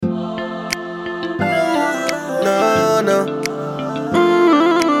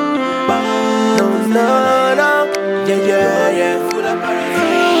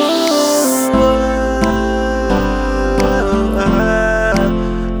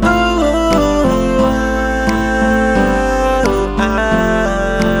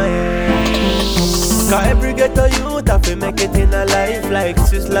make it in a life like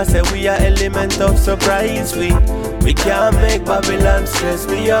Sizzla say we are element of surprise. We can't make Babylon stress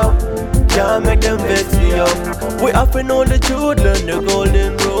me out, can't make them vex me out. We have to know the truth, learn the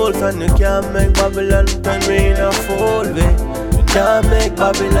golden rules, and you can't make Babylon turn me in a fool way. Can't make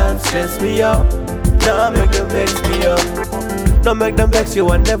Babylon stress me out, can't make them vex me out. Don't make them vex you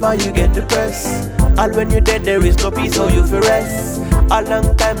whenever you get depressed. All when you're dead there is no peace, so you feel rest. A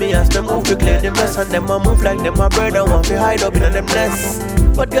long time me ask them move to clear the mess, and them a move like them a bird and want to hide up in them nests.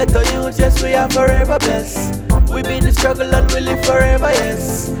 But get to use, yes, we are forever blessed. We been the struggle and we live forever,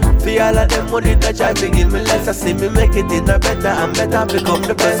 yes. For all of them money that try to give me less, I see me make it in a better and better, become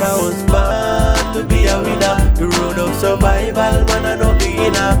the best. I was born to be a winner, the road of survival, man, I no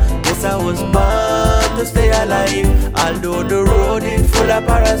beginner. Yes, I was born to stay alive, although the road is full of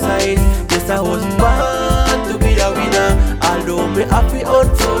parasites. Yes, I was born to be a winner, although me happy on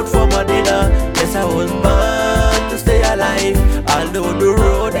food for my dinner. Yes, I was born to stay alive, although the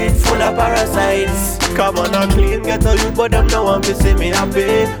road is full of parasites. Come on, I clean, get a youth, but them no want to see me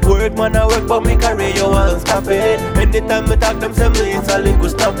happy. Work, man, I work, but me career, you want stop it. Anytime me talk, them say me it's a little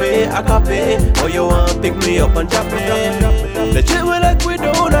snappy. I copy, or you want pick me up and chop it. The shit we like we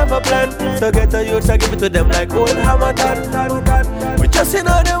don't have a plan, so get a youth, so give it to them like old Hamilton. We just in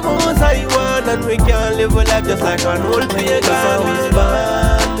all the moons I want, and we can't live a life just like an old pagan. I was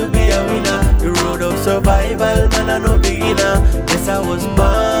born to be a winner, the road of survival, man, I no beginner. Yes, I was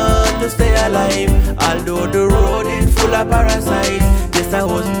born to stay alive, although the road is full of parasites. Yes, I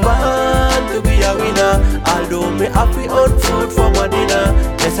was born to be a winner, although me happy on food for my dinner.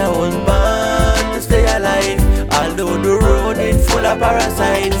 Yes, I was born to stay alive, although the road is full of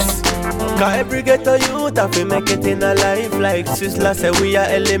parasites. Cause every ghetto youth have to make it in a life like Sizzla say we are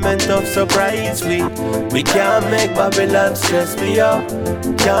element of surprise. We can't make Babylon stress me out,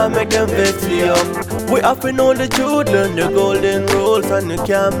 can't make them vex me out. We have to know the truth, learn the golden rules, and you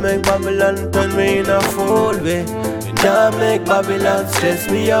can't make Babylon turn me in a fool way. You can't make Babylon stress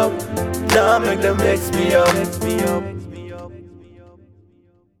me out, can't make them vex me out.